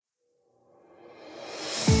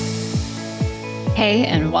Hey,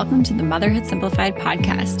 and welcome to the Motherhood Simplified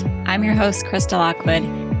podcast. I'm your host, Krista Lockwood,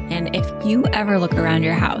 and if you ever look around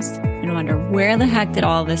your house and wonder where the heck did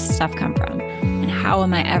all this stuff come from and how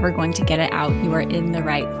am I ever going to get it out, you are in the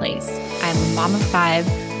right place. I'm a mom of 5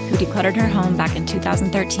 who decluttered her home back in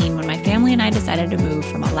 2013 when my family and I decided to move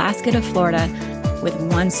from Alaska to Florida with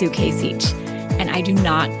 1 suitcase each, and I do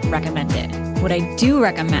not recommend it. What I do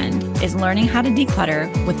recommend is learning how to declutter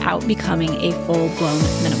without becoming a full-blown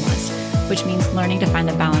minimalist, which means learning to find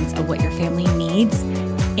the balance of what your family needs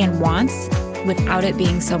and wants without it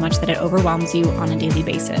being so much that it overwhelms you on a daily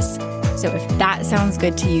basis. So if that sounds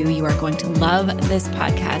good to you, you are going to love this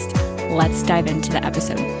podcast. Let's dive into the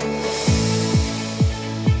episode.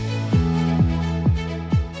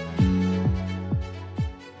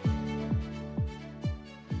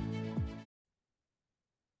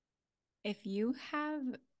 If you have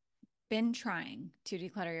been trying to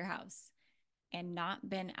declutter your house and not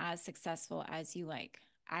been as successful as you like,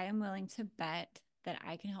 I am willing to bet that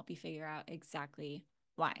I can help you figure out exactly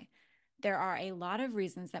why. There are a lot of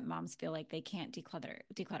reasons that moms feel like they can't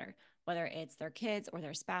declutter, whether it's their kids or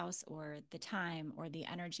their spouse or the time or the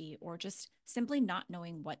energy or just simply not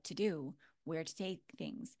knowing what to do, where to take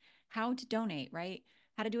things, how to donate, right?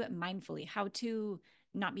 How to do it mindfully, how to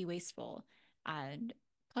not be wasteful. And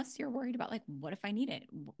plus you're worried about like, what if I need it?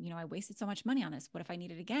 I wasted so much money on this. What if I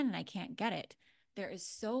need it again and I can't get it? There is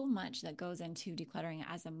so much that goes into decluttering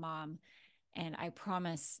as a mom. And I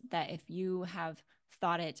promise that if you have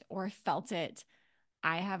thought it or felt it,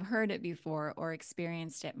 I have heard it before or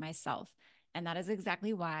experienced it myself. And that is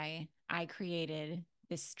exactly why I created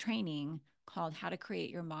this training called How to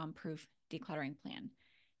Create Your Mom-Proof Decluttering Plan.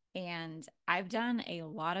 And I've done a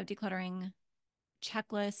lot of decluttering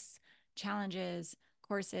checklists, challenges,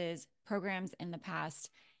 courses, programs in the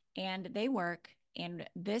past, and they work. And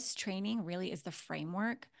this training really is the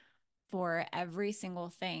framework for every single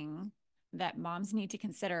thing that moms need to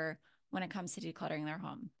consider when it comes to decluttering their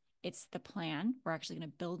home. It's the plan. We're actually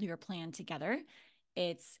going to build your plan together.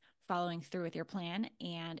 It's following through with your plan,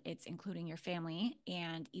 and it's including your family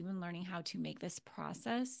and even learning how to make this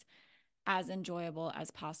process as enjoyable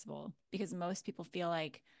as possible, because most people feel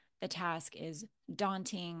like the task is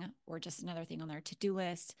daunting or just another thing on their to-do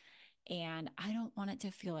list. And I don't want it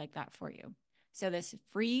to feel like that for you. So this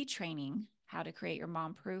free training, How to Create Your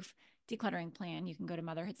Mom-Proof Decluttering Plan, you can go to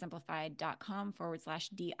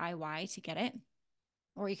motherhoodsimplified.com/DIY to get it.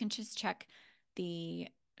 Or you can just check the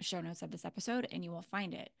show notes of this episode and you will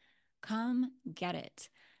find it. Come get it.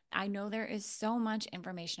 I know there is so much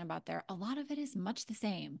information about there. A lot of it is much the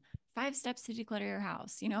same. 5 steps to declutter your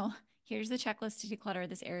house. Here's the checklist to declutter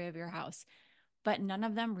this area of your house. But none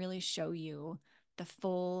of them really show you the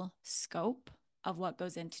full scope of what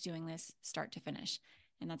goes into doing this start to finish.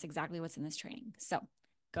 And that's exactly what's in this training. So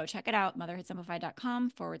go check it out,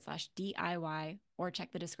 motherhoodsimplified.com/DIY, or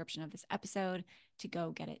check the description of this episode to go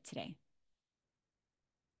get it today.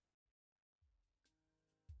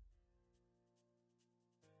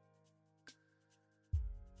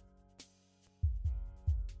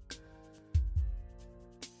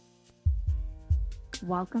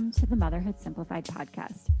 Welcome to the Motherhood Simplified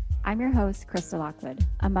podcast. I'm your host, Krista Lockwood,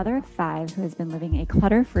 a mother of 5 who has been living a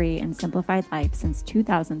clutter-free and simplified life since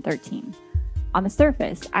 2013. On the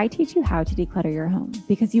surface, I teach you how to declutter your home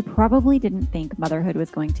because you probably didn't think motherhood was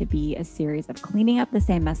going to be a series of cleaning up the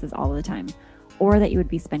same messes all the time, or that you would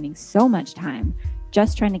be spending so much time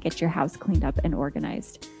just trying to get your house cleaned up and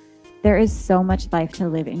organized. There is so much life to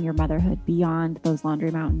live in your motherhood beyond those laundry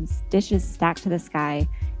mountains, dishes stacked to the sky,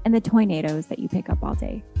 and the toy-nados that you pick up all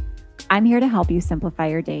day. I'm here to help you simplify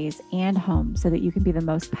your days and home so that you can be the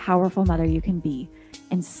most powerful mother you can be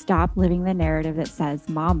and stop living the narrative that says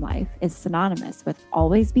mom life is synonymous with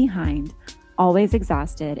always behind, always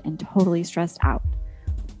exhausted, and totally stressed out.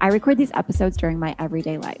 I record these episodes during my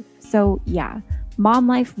everyday life. So yeah, mom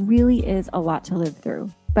life really is a lot to live through,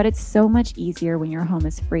 but it's so much easier when your home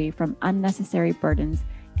is free from unnecessary burdens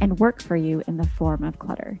and work for you in the form of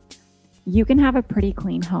clutter. You can have a pretty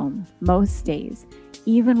clean home most days,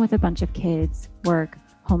 even with a bunch of kids, work,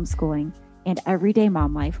 homeschooling, and everyday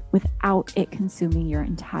mom life without it consuming your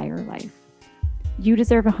entire life. You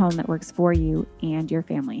deserve a home that works for you and your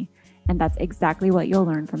family, and that's exactly what you'll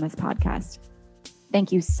learn from this podcast.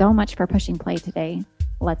 Thank you so much for pushing play today.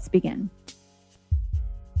 Let's begin.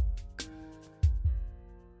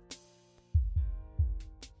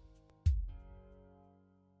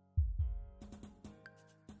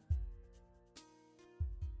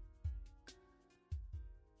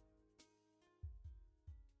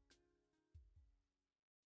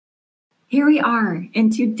 Here we are in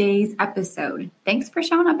today's episode. Thanks for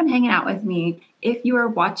showing up and hanging out with me. If you are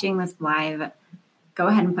watching this live, go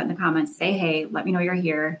ahead and put in the comments, say, hey, let me know you're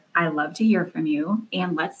here. I love to hear from you.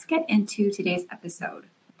 And let's get into today's episode.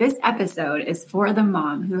 This episode is for the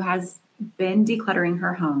mom who has been decluttering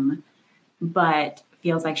her home, but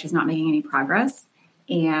feels like she's not making any progress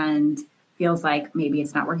and feels like maybe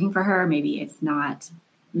it's not working for her. Maybe it's not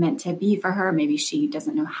meant to be for her. Maybe she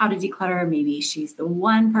doesn't know how to declutter. Maybe she's the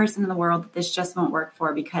one person in the world that this just won't work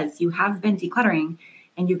for, because you have been decluttering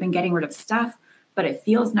and you've been getting rid of stuff, but it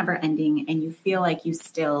feels never ending and you feel like you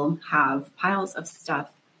still have piles of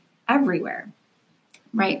stuff everywhere,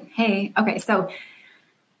 right? Hey, okay. So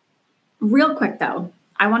real quick though,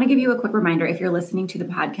 I want to give you a quick reminder, if you're listening to the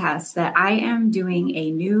podcast, that I am doing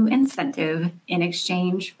a new incentive in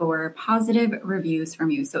exchange for positive reviews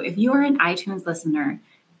from you. So if you are an iTunes listener,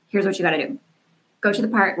 here's what you got to do. Go to the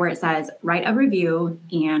part where it says write a review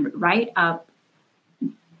and write up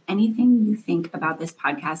anything you think about this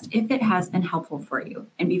podcast if it has been helpful for you.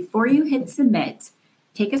 And before you hit submit,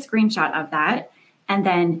 take a screenshot of that and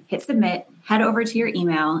then hit submit, head over to your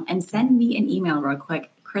email and send me an email real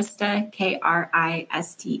quick. Krista,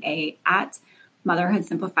 Krista at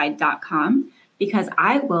motherhoodsimplified.com, because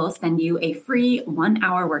I will send you a free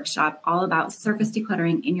 1-hour workshop all about surface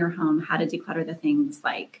decluttering in your home, how to declutter the things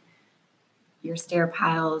like your stair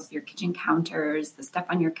piles, your kitchen counters, the stuff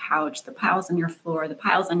on your couch, the piles on your floor, the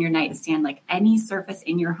piles on your nightstand, like any surface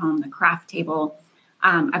in your home, the craft table.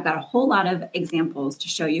 I've got a whole lot of examples to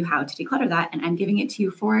show you how to declutter that, and I'm giving it to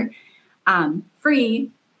you for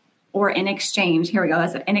free. Or in exchange, here we go,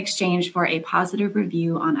 that's in exchange for a positive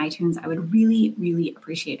review on iTunes. I would really, really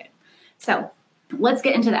appreciate it. So let's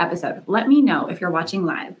get into the episode. Let me know if you're watching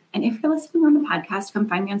live. And if you're listening on the podcast, come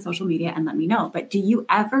find me on social media and let me know. But do you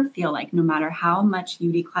ever feel like no matter how much you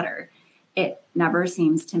declutter, it never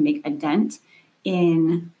seems to make a dent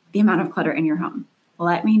in the amount of clutter in your home?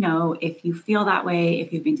 Let me know if you feel that way,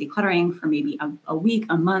 if you've been decluttering for maybe a week,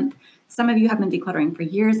 a month. Some of you have been decluttering for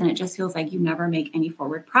years and it just feels like you never make any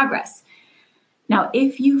forward progress. Now,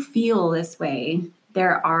 if you feel this way,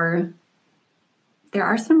 there are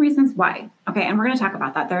some reasons why. Okay, and we're going to talk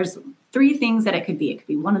about that. There's 3 things that it could be. It could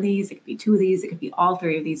be one of these, it could be 2 of these, it could be all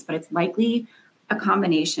 3 of these, but it's likely a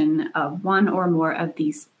combination of 1 or more of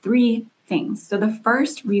these 3 things. So the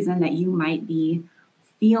first reason that you might be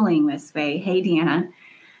feeling this way, hey Deanna,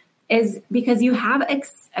 is because you have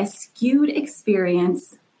a skewed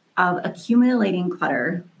experience of accumulating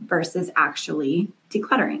clutter versus actually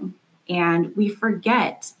decluttering. And we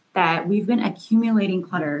forget that we've been accumulating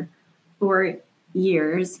clutter for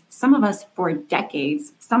years, some of us for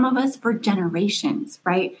decades, some of us for generations,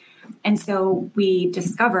 right? And so we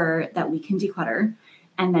discover that we can declutter,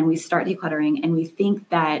 and then we start decluttering and we think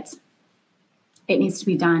that it needs to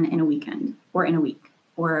be done in a weekend or in a week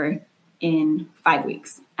or in 5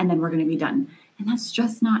 weeks, and then we're going to be done. And that's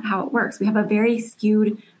just not how it works. We have a very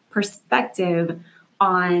skewed perspective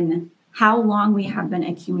on how long we have been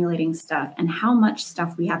accumulating stuff and how much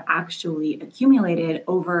stuff we have actually accumulated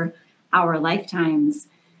over our lifetimes.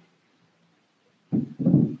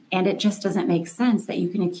 And it just doesn't make sense that you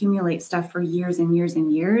can accumulate stuff for years and years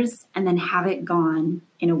and years and then have it gone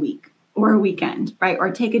in a week or a weekend, right?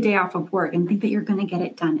 Or take a day off of work and think that you're going to get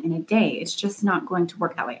it done in a day. It's just not going to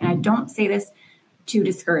work that way. And I don't say this to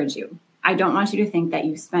discourage you. I don't want you to think that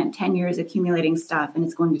you spent 10 years accumulating stuff and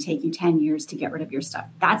it's going to take you 10 years to get rid of your stuff.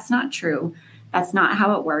 That's not true. That's not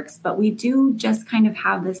how it works. But we do just kind of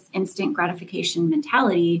have this instant gratification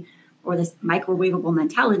mentality, or this microwavable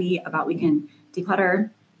mentality about we can declutter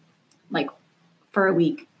like for a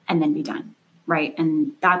week and then be done, right?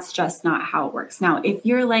 And that's just not how it works. Now, if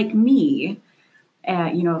you're like me,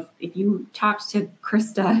 if you talked to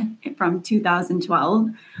Krista from 2012,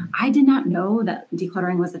 I did not know that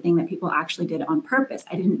decluttering was a thing that people actually did on purpose.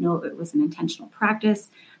 I didn't know it was an intentional practice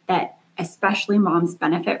that especially moms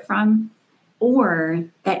benefit from, or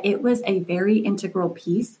that it was a very integral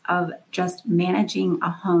piece of just managing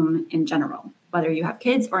a home in general, whether you have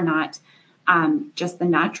kids or not. Just the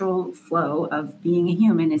natural flow of being a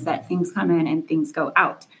human is that things come in and things go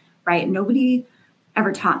out, right? Nobody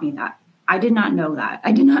ever taught me that. I did not know that.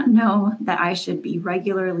 I did not know that I should be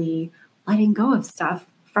regularly letting go of stuff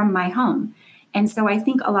from my home. And so I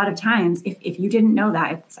think a lot of times, if you didn't know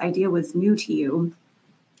that, if this idea was new to you,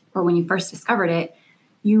 or when you first discovered it,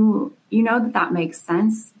 you know that makes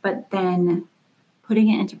sense, but then putting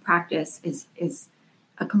it into practice is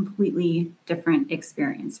a completely different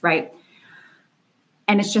experience, right?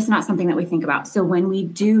 And it's just not something that we think about. So when we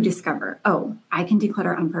do discover, oh, I can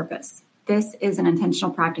declutter on purpose, this is an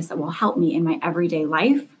intentional practice that will help me in my everyday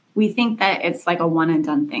life, we think that it's like a one and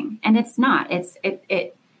done thing. And it's not.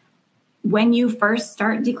 When you first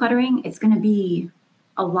start decluttering, it's going to be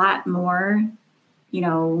a lot more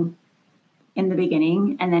in the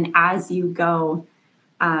beginning. And then as you go,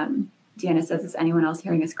 Deanna says, is anyone else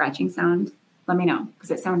hearing a scratching sound? Let me know,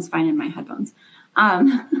 because it sounds fine in my headphones.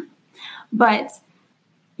 But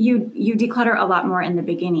you declutter a lot more in the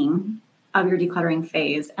beginning of your decluttering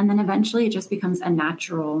phase. And then eventually it just becomes a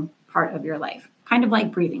natural part of your life, kind of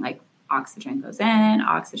like breathing, like oxygen goes in,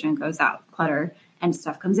 oxygen goes out, clutter and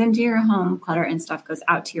stuff comes into your home, clutter and stuff goes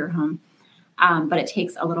out to your home. But it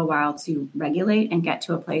takes a little while to regulate and get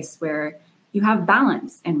to a place where you have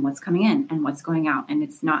balance in what's coming in and what's going out. And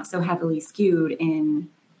it's not so heavily skewed in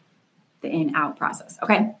the in-out process.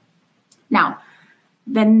 Okay. Now,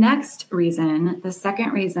 the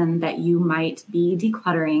second reason that you might be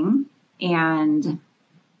decluttering and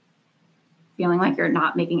feeling like you're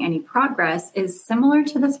not making any progress is similar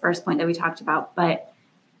to this first point that we talked about, but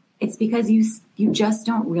it's because you just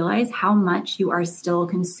don't realize how much you are still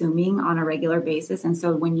consuming on a regular basis. And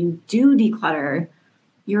so when you do declutter,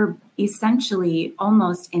 you're essentially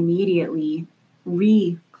almost immediately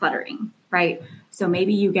recluttering, right? So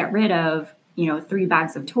maybe you get rid of, 3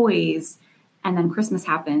 bags of toys, and then Christmas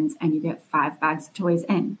happens and you get 5 bags of toys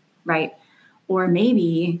in, right? Or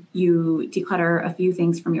maybe you declutter a few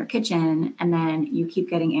things from your kitchen and then you keep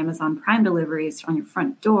getting Amazon Prime deliveries on your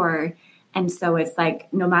front door. And so it's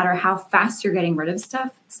like, no matter how fast you're getting rid of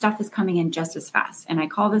stuff is coming in just as fast. And I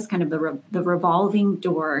call this kind of the revolving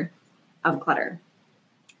door of clutter.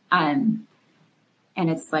 And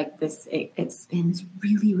it's like this, it spins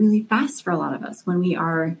really, really fast for a lot of us when we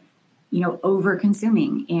are, over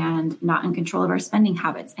consuming and not in control of our spending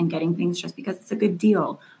habits and getting things just because it's a good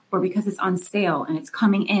deal or because it's on sale and it's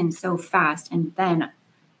coming in so fast. And then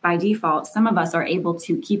by default, some of us are able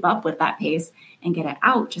to keep up with that pace and get it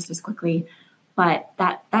out just as quickly. But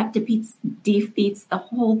that defeats the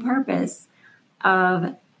whole purpose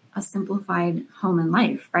of a simplified home and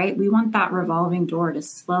life, right? We want that revolving door to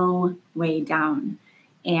slow way down,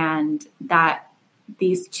 and that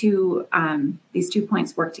these two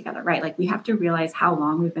points work together, right? Like we have to realize how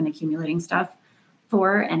long we've been accumulating stuff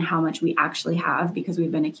for and how much we actually have because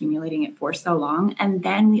we've been accumulating it for so long. And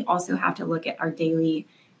then we also have to look at our daily,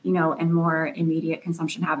 and more immediate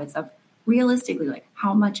consumption habits of realistically, like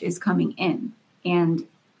how much is coming in and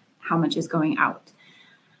how much is going out.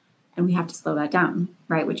 And we have to slow that down,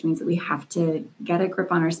 right? Which means that we have to get a grip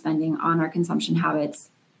on our spending, on our consumption habits.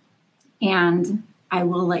 And I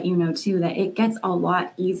will let you know too that it gets a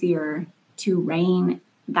lot easier to rein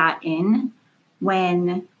that in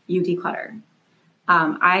when you declutter.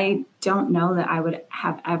 I don't know that I would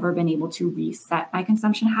have ever been able to reset my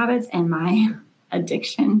consumption habits and my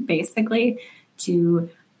addiction basically to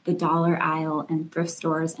the dollar aisle and thrift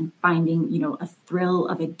stores and finding, a thrill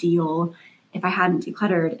of a deal if I hadn't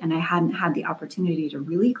decluttered and I hadn't had the opportunity to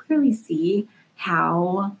really clearly see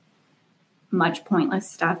how much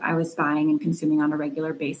pointless stuff I was buying and consuming on a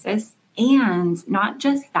regular basis. And not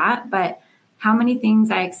just that, but how many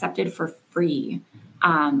things I accepted for free,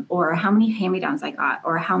 or how many hand-me-downs I got,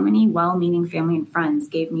 or how many well-meaning family and friends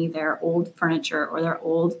gave me their old furniture or their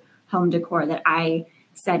old home decor that I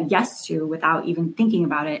said yes to without even thinking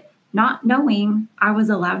about it, not knowing I was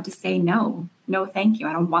allowed to say no, thank you.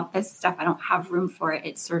 I don't want this stuff. I don't have room for it.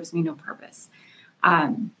 It serves me no purpose.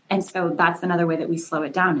 And so that's another way that we slow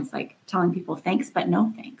it down. It's like telling people thanks, but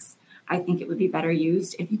no thanks. I think it would be better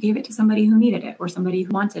used if you gave it to somebody who needed it or somebody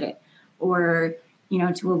who wanted it, or,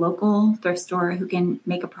 to a local thrift store who can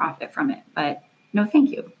make a profit from it. But no, thank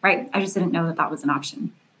you. Right. I just didn't know that was an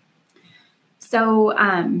option. So,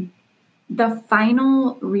 the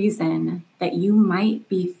final reason that you might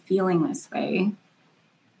be feeling this way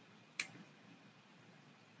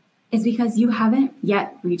is because you haven't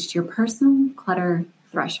yet reached your personal clutter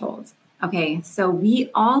threshold. Okay, so we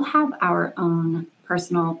all have our own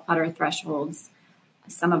personal clutter thresholds.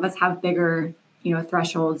 Some of us have bigger,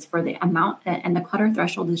 thresholds for the amount, and the clutter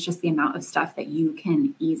threshold is just the amount of stuff that you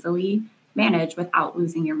can easily manage without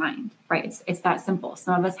losing your mind, right? It's that simple.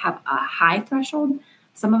 Some of us have a high threshold.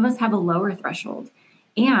 Some of us have a lower threshold.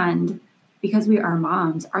 And because we are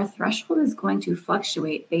moms, our threshold is going to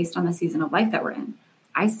fluctuate based on the season of life that we're in.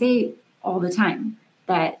 I say all the time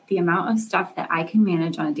that the amount of stuff that I can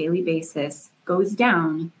manage on a daily basis goes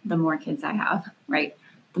down the more kids I have, right?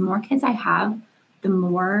 The more kids I have, the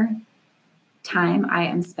more time I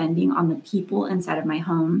am spending on the people inside of my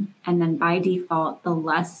home. And then by default, the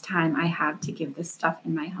less time I have to give this stuff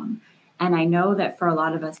in my home. And I know that for a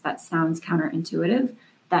lot of us, that sounds counterintuitive,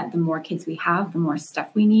 that the more kids we have, the more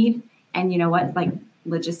stuff we need. And you know what, like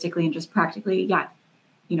logistically and just practically, yeah,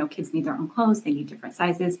 kids need their own clothes, they need different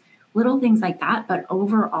sizes, little things like that. But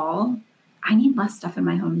overall, I need less stuff in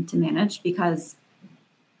my home to manage because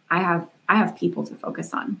I I have people to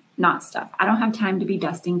focus on, not stuff. I don't have time to be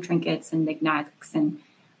dusting trinkets and knickknacks and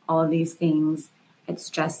all of these things. It's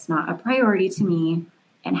just not a priority to me.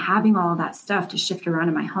 And having all that stuff to shift around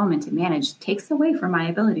in my home and to manage takes away from my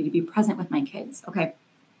ability to be present with my kids. Okay.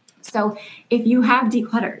 So if you have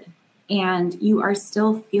decluttered and you are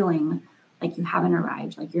still feeling like you haven't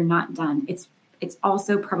arrived, like you're not done, it's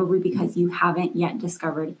also probably because you haven't yet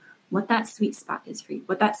discovered what that sweet spot is for you,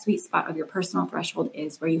 what that sweet spot of your personal threshold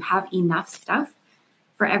is, where you have enough stuff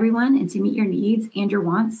for everyone and to meet your needs and your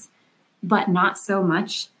wants, but not so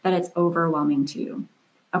much that it's overwhelming to you.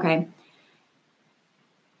 Okay.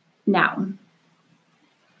 Now,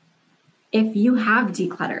 if you have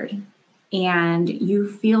decluttered and you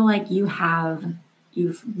feel like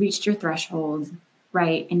you've reached your threshold,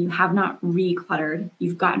 right? And you have not recluttered,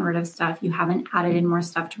 you've gotten rid of stuff, you haven't added in more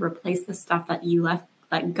stuff to replace the stuff that you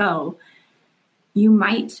let go, you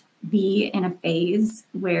might be in a phase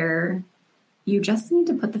where you just need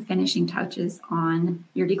to put the finishing touches on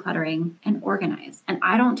your decluttering and organize. And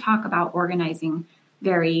I don't talk about organizing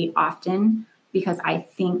very often because I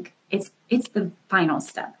think it's the final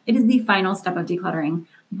step. It is the final step of decluttering,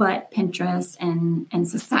 but Pinterest and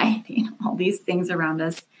society and all these things around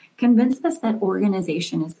us convince us that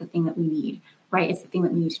organization is the thing that we need, right? It's the thing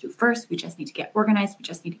that we need to do first. We just need to get organized. We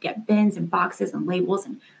just need to get bins and boxes and labels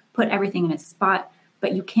and put everything in its spot.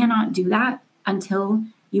 But you cannot do that until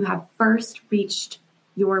you have first reached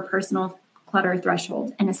your personal clutter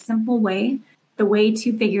threshold. And a simple way, the way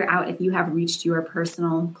to figure out if you have reached your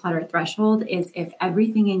personal clutter threshold is if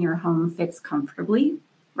everything in your home fits comfortably,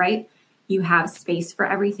 right? You have space for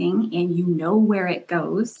everything and you know where it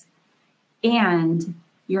goes and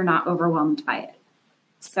you're not overwhelmed by it.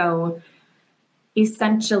 So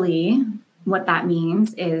essentially what that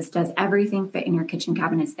means is, does everything fit in your kitchen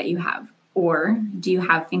cabinets that you have? Or do you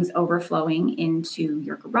have things overflowing into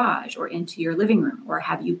your garage or into your living room? Or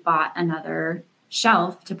have you bought another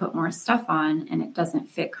shelf to put more stuff on and it doesn't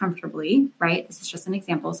fit comfortably, right? This is just an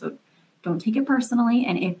example, so don't take it personally.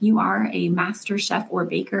 And if you are a master chef or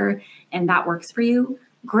baker and that works for you,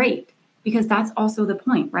 great, because that's also the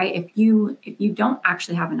point, right? If you don't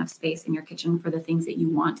actually have enough space in your kitchen for the things that you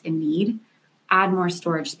want and need, add more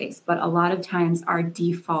storage space. But a lot of times our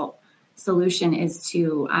default solution is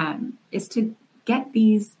to get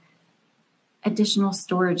these additional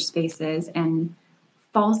storage spaces and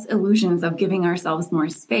false illusions of giving ourselves more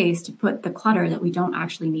space to put the clutter that we don't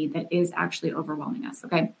actually need that is actually overwhelming us.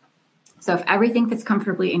 Okay. So if everything fits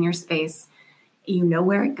comfortably in your space, you know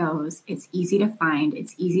where it goes, it's easy to find,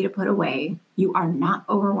 it's easy to put away, you are not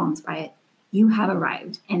overwhelmed by it, you have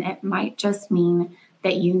arrived. And it might just mean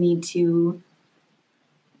that you need to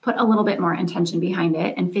put a little bit more intention behind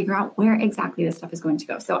it and figure out where exactly this stuff is going to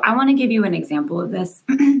go. So I want to give you an example of this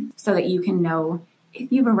so that you can know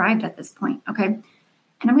if you've arrived at this point, okay?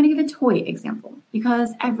 And I'm going to give a toy example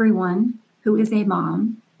because everyone who is a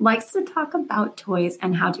mom likes to talk about toys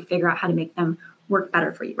and how to figure out how to make them work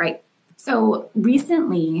better for you, right? So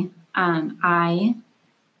recently, I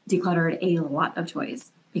decluttered a lot of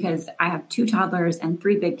toys because I have 2 toddlers and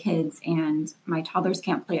 3 big kids, and my toddlers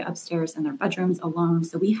can't play upstairs in their bedrooms alone.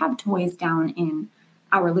 So we have toys down in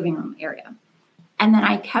our living room area. And then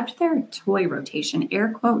I kept their toy rotation, air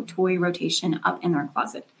quote, toy rotation up in their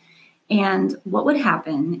closet. And what would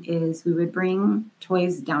happen is we would bring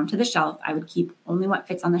toys down to the shelf. I would keep only what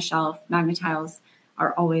fits on the shelf. Magna-Tiles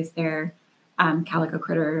are always there, Calico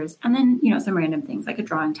Critters, and then, some random things like a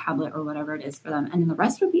drawing tablet or whatever it is for them. And then the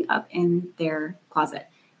rest would be up in their closet.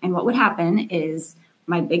 And what would happen is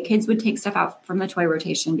my big kids would take stuff out from the toy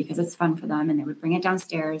rotation because it's fun for them, and they would bring it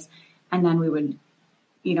downstairs. And then we would,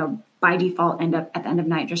 by default end up at the end of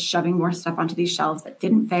night just shoving more stuff onto these shelves that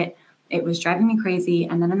didn't fit. It was driving me crazy.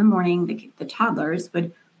 And then in the morning, the toddlers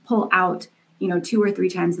would pull out, 2 or 3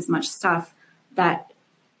 times as much stuff that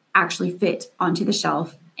actually fit onto the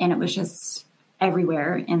shelf. And it was just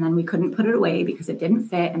everywhere. And then we couldn't put it away because it didn't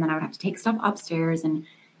fit. And then I would have to take stuff upstairs, and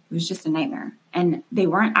it was just a nightmare. And they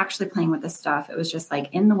weren't actually playing with the stuff. It was just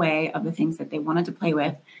like in the way of the things that they wanted to play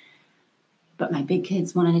with. But my big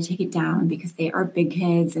kids wanted to take it down because they are big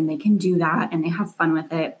kids and they can do that and they have fun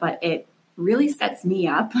with it. But it really sets me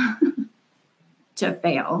up to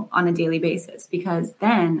fail on a daily basis, because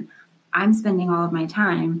then I'm spending all of my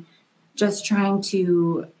time just trying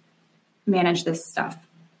to manage this stuff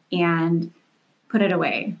and put it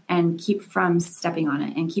away and keep from stepping on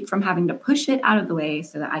it and keep from having to push it out of the way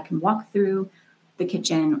so that I can walk through the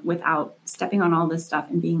kitchen without stepping on all this stuff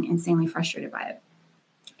and being insanely frustrated by it.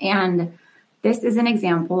 And this is an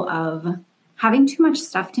example of having too much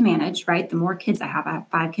stuff to manage, right? The more kids I have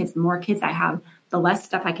 5 kids, the more kids I have, the less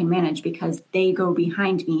stuff I can manage, because they go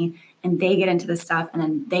behind me and they get into the stuff and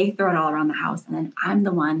then they throw it all around the house. And then I'm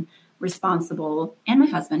the one responsible, and my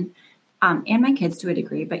husband, and my kids to a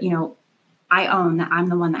degree. But, I own that I'm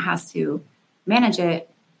the one that has to manage it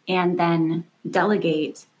and then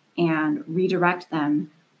delegate and redirect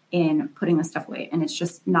them in putting the stuff away. And it's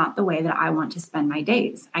just not the way that I want to spend my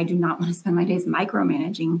days. I do not want to spend my days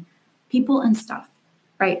micromanaging people and stuff,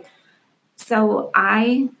 right? So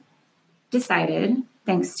I decided,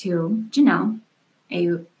 thanks to Janelle,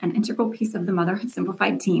 an integral piece of the Motherhood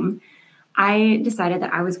Simplified team, I decided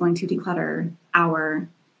that I was going to declutter our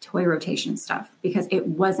toy rotation stuff because it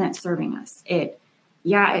wasn't serving us. It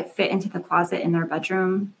fit into the closet in their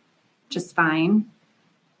bedroom just fine.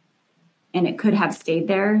 And it could have stayed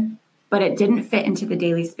there, but it didn't fit into the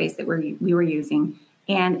daily space that we were using.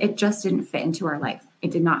 And it just didn't fit into our life.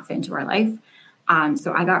 It did not fit into our life.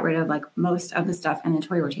 So I got rid of most of the stuff in the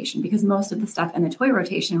toy rotation, because most of the stuff in the toy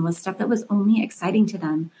rotation was stuff that was only exciting to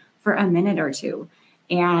them for a minute or two,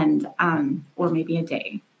 and or maybe a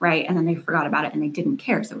day, right? And then they forgot about it and they didn't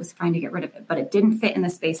care. So it was fine to get rid of it, but it didn't fit in the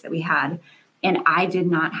space that we had. And I did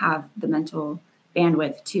not have the mental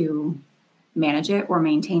bandwidth to manage it or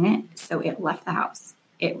maintain it. So it left the house.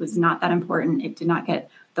 It was not that important. It did not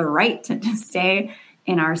get the right to stay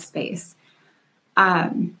in our space.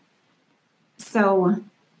 So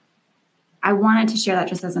I wanted to share that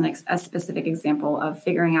just as a specific example of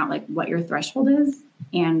figuring out what your threshold is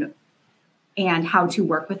and how to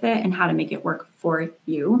work with it and how to make it work for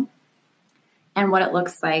you, and what it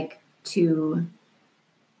looks like to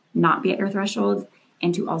not be at your threshold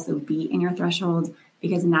and to also be in your threshold.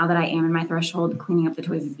 Because now that I am in my threshold, cleaning up the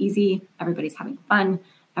toys is easy. Everybody's having fun.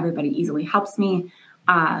 Everybody easily helps me.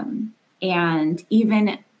 And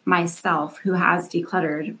even myself, who has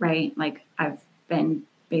decluttered, right? I've been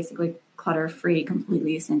basically clutter-free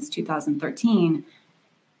completely since 2013.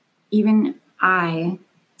 Even I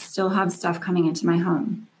still have stuff coming into my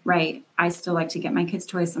home, right? I still like to get my kids'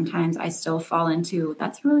 toys sometimes. I still fall into,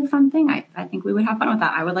 that's a really fun thing. I think we would have fun with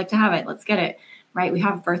that. I would like to have it. Let's get it. Right? We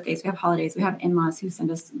have birthdays, we have holidays, we have in-laws who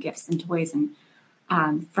send us gifts and toys, and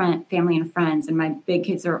family and friends. And my big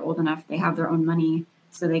kids are old enough, they have their own money,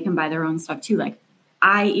 so they can buy their own stuff too.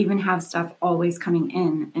 I even have stuff always coming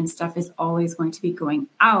in, and stuff is always going to be going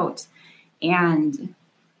out. And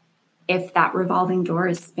if that revolving door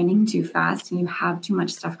is spinning too fast and you have too much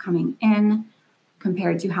stuff coming in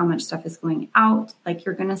compared to how much stuff is going out,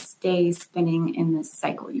 you're going to stay spinning in this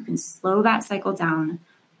cycle. You can slow that cycle down,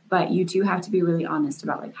 but you do have to be really honest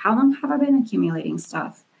about how long have I been accumulating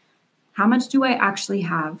stuff? How much do I actually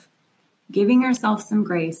have? Giving yourself some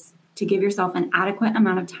grace to give yourself an adequate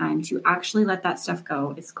amount of time to actually let that stuff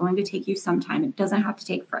go. It's going to take you some time. It doesn't have to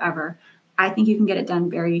take forever. I think you can get it done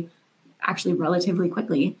relatively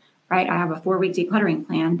quickly, right? I have a 4-week decluttering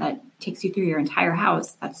plan that takes you through your entire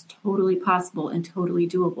house. That's totally possible and totally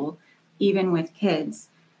doable, even with kids.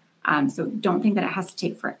 So don't think that it has to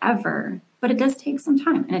take forever. But it does take some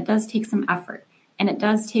time, and it does take some effort, and it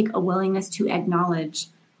does take a willingness to acknowledge,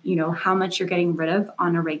 how much you're getting rid of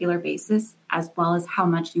on a regular basis, as well as how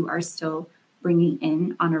much you are still bringing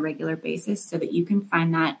in on a regular basis, so that you can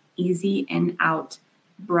find that easy in out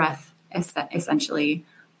breath, essentially,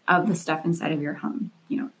 of the stuff inside of your home.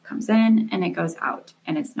 It comes in and it goes out,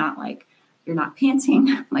 and it's not like you're not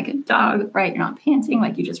panting like a dog, right? You're not panting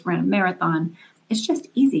like you just ran a marathon. It's just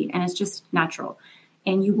easy and it's just natural.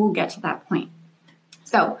 And you will get to that point.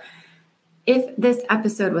 So if this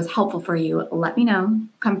episode was helpful for you, let me know.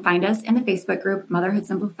 Come find us in the Facebook group, Motherhood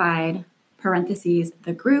Simplified,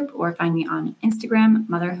 the group, or find me on Instagram,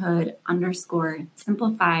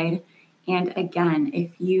 motherhood_simplified. And again,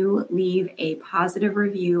 if you leave a positive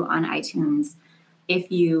review on iTunes,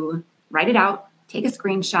 if you write it out, take a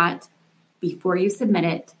screenshot before you submit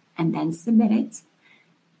it, and then submit it,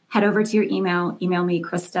 head over to your email me,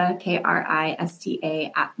 Krista,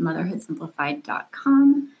 Krista,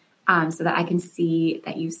 @motherhoodsimplified.com, so that I can see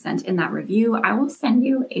that you sent in that review. I will send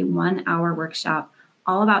you a 1-hour workshop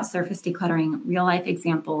all about surface decluttering, real life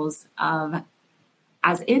examples of,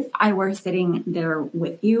 as if I were sitting there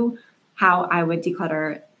with you, how I would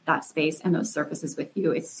declutter that space and those surfaces with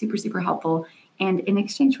you. It's super, super helpful. And in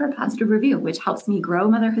exchange for a positive review, which helps me grow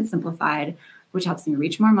Motherhood Simplified, which helps me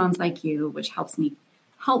reach more moms like you, which helps me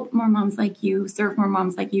help more moms like you, serve more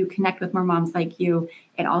moms like you, connect with more moms like you.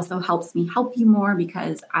 It also helps me help you more,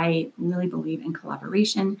 because I really believe in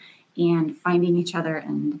collaboration and finding each other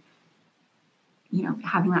and,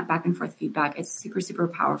 having that back and forth feedback. It's super, super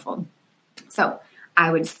powerful. So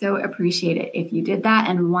I would so appreciate it if you did that.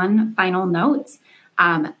 And one final note,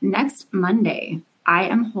 next Monday, I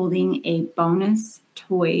am holding a bonus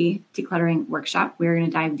toy decluttering workshop. We're going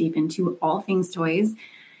to dive deep into all things toys.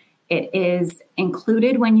 It is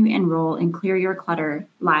included when you enroll in Clear Your Clutter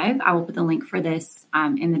Live. I will put the link for this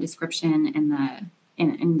in the description and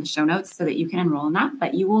in the show notes so that you can enroll in that.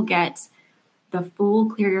 But you will get the full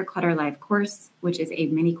Clear Your Clutter Live course, which is a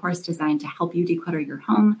mini course designed to help you declutter your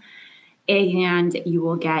home. And you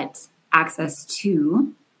will get access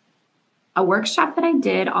to a workshop that I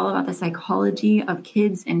did all about the psychology of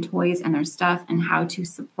kids and toys and their stuff and how to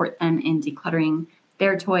support them in decluttering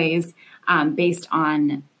their toys based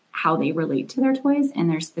on how they relate to their toys and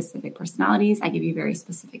their specific personalities. I give you very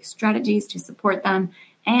specific strategies to support them.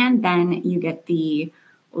 And then you get the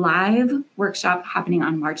live workshop happening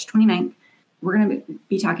on March 29th. We're going to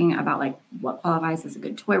be talking about like what qualifies as a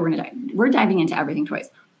good toy. We're diving into everything toys.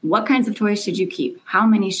 What kinds of toys should you keep? How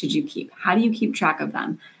many should you keep? How do you keep track of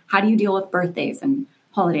them? How do you deal with birthdays and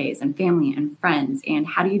holidays and family and friends? And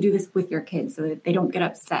how do you do this with your kids so that they don't get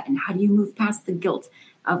upset? And how do you move past the guilt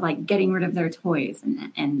of like getting rid of their toys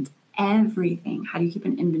and everything? How do you keep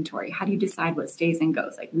an inventory? How do you decide what stays and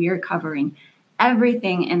goes? Like, we are covering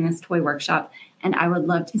everything in this toy workshop, and I would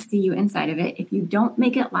love to see you inside of it. If you don't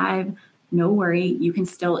make it live, no worry, you can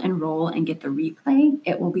still enroll and get the replay.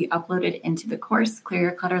 It will be uploaded into the course, Clear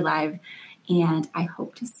Your Clutter Live, and I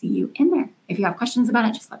hope to see you in there. If you have questions about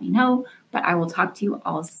it, just let me know, but I will talk to you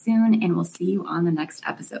all soon, and we'll see you on the next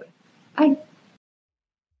episode. Bye.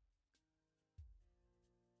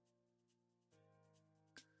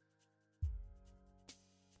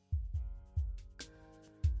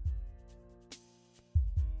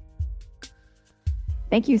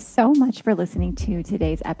 Thank you so much for listening to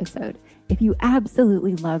today's episode. If you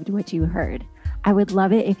absolutely loved what you heard, I would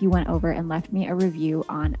love it if you went over and left me a review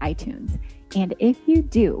on iTunes. And if you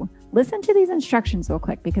do, listen to these instructions real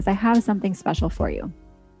quick because I have something special for you.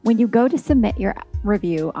 When you go to submit your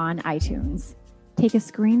review on iTunes, take a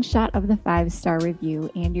screenshot of the 5-star review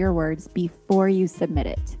and your words before you submit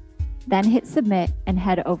it. Then hit submit and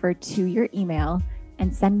head over to your email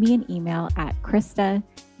and send me an email at Krista,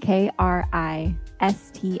 Krista,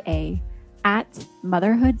 at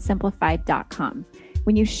motherhoodsimplified.com.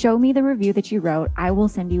 When you show me the review that you wrote, I will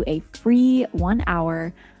send you a free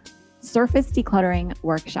 1-hour surface decluttering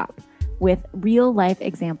workshop with real life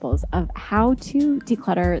examples of how to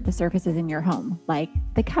declutter the surfaces in your home, like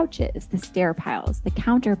the couches, the stair piles, the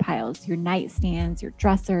counter piles, your nightstands, your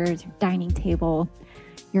dressers, your dining table,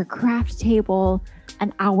 your craft table,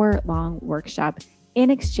 an hour-long workshop in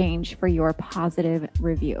exchange for your positive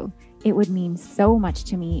review. It would mean so much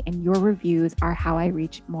to me, and your reviews are how I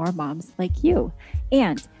reach more moms like you.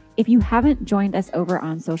 And if you haven't joined us over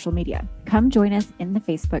on social media, come join us in the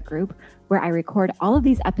Facebook group where I record all of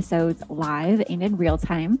these episodes live and in real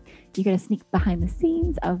time. You get a sneak behind the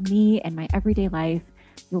scenes of me and my everyday life.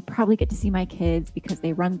 You'll probably get to see my kids because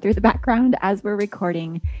they run through the background as we're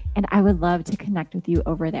recording, and I would love to connect with you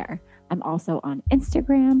over there. I'm also on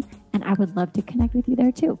Instagram, and I would love to connect with you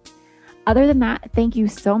there too. Other than that, thank you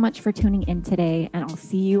so much for tuning in today, and I'll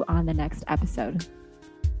see you on the next episode.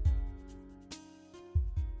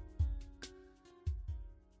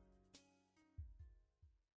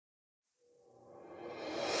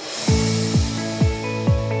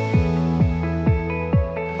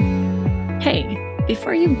 Hey,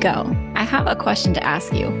 before you go, I have a question to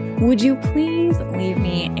ask you. Would you please leave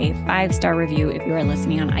me a 5-star review if you are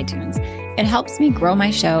listening on iTunes? It helps me grow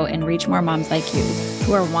my show and reach more moms like you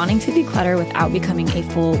who are wanting to declutter without becoming a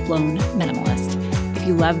full-blown minimalist. If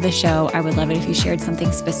you love the show, I would love it if you shared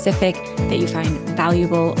something specific that you find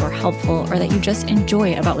valuable or helpful or that you just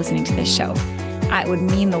enjoy about listening to this show. It would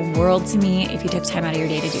mean the world to me if you took time out of your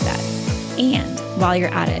day to do that. And while you're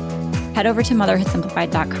at it, head over to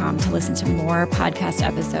motherhoodsimplified.com to listen to more podcast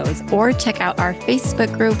episodes or check out our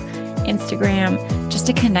Facebook group, Instagram, just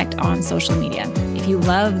to connect on social media. If you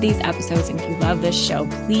love these episodes and if you love this show,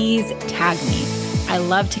 please tag me. I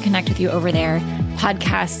love to connect with you over there.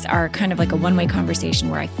 Podcasts are kind of like a one-way conversation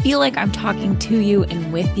where I feel like I'm talking to you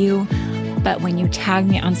and with you. But when you tag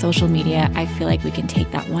me on social media, I feel like we can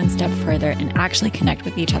take that one step further and actually connect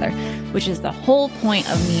with each other, which is the whole point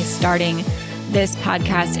of me starting this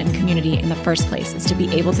podcast and community in the first place, is to be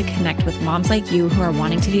able to connect with moms like you who are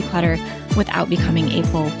wanting to declutter without becoming a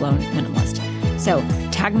full-blown minimalist. So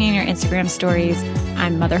tag me in your Instagram stories.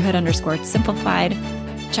 I'm motherhood_simplified.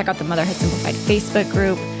 Check out the Motherhood Simplified Facebook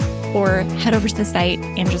group, or head over to the site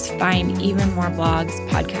and just find even more blogs,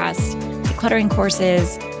 podcasts, decluttering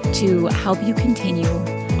courses to help you continue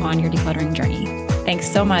on your decluttering journey. Thanks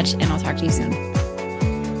so much, and I'll talk to you soon.